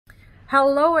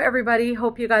Hello everybody,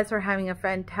 hope you guys are having a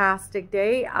fantastic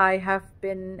day. I have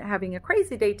been having a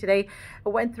crazy day today. I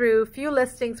went through a few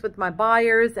listings with my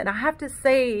buyers, and I have to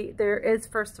say there is,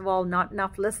 first of all, not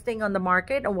enough listing on the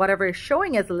market, and whatever is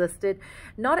showing as listed,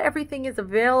 not everything is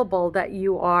available that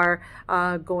you are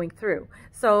going through.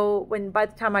 So by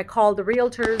the time I call the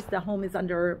realtors, the home is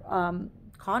under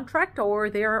contract or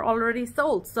they are already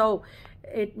sold. So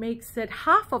it makes it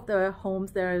half of the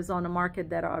homes that is on the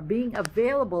market that are being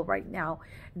available right now.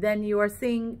 Then you are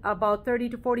seeing about 30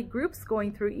 to 40 groups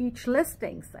going through each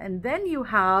listings, and then you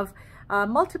have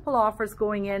multiple offers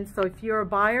going in. So if you're a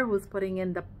buyer who's putting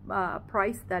in the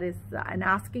price that is an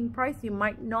asking price, you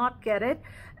might not get it,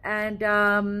 and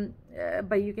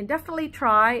but you can definitely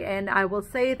try. And I will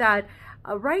say that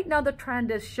right now the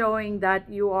trend is showing that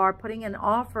you are putting an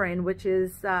offer in which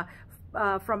is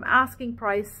from asking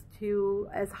price to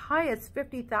as high as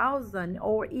 $50,000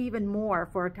 or even more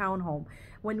for a townhome.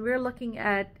 When we're looking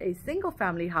at a single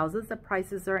family houses, the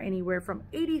prices are anywhere from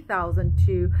 $80,000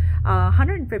 to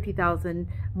 $150,000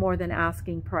 more than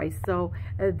asking price. So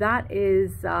that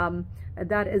is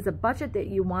a budget that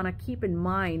you want to keep in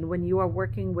mind when you are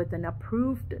working with an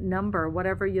approved number.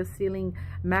 Whatever your ceiling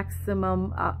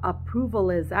maximum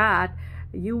approval is at,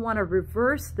 you want to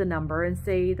reverse the number and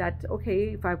say that,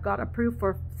 okay, if I've got approved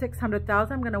for $600,000,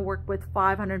 I'm going to work with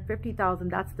 $550,000.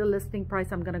 That's the listing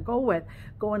price I'm going to go with.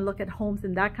 Go and look at homes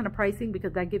in that kind of pricing,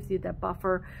 because that gives you that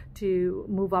buffer to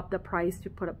move up the price to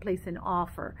place an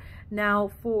offer.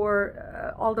 Now,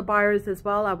 for all the buyers as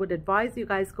well, I would advise you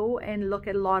guys go and look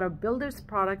at a lot of builders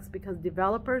products, because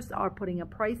developers are putting a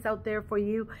price out there for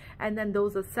you, and then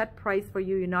those are set price for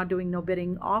you. You're not doing no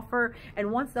bidding offer,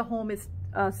 and once the home is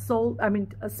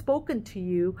spoken to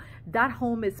you, that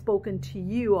home is spoken to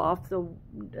you off.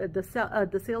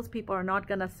 The salespeople are not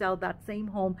going to sell that same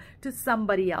home to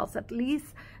somebody else. At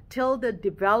least till the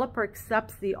developer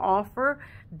accepts the offer,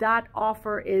 that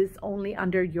offer is only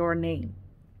under your name.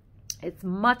 It's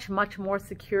much more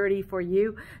security for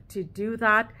you to do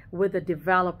that with a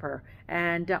developer.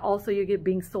 And also you're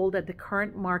being sold at the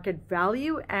current market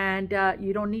value, and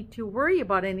you don't need to worry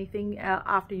about anything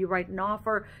after you write an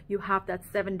offer. You have that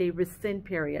 7-day rescind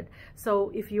period. So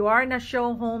if you are in a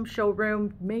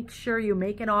showroom, make sure you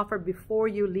make an offer before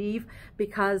you leave,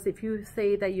 because if you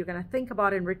say that you're going to think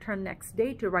about it and return next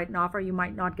day to write an offer, you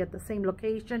might not get the same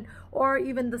location or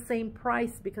even the same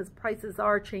price, because prices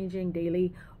are changing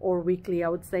daily or weekly, I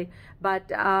would say. But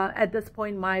at this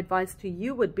point, my advice to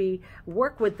you would be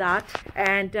work with that,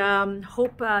 and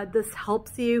hope this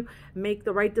helps you make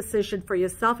the right decision for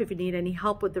yourself. If you need any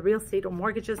help with the real estate or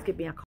mortgages, give me a call.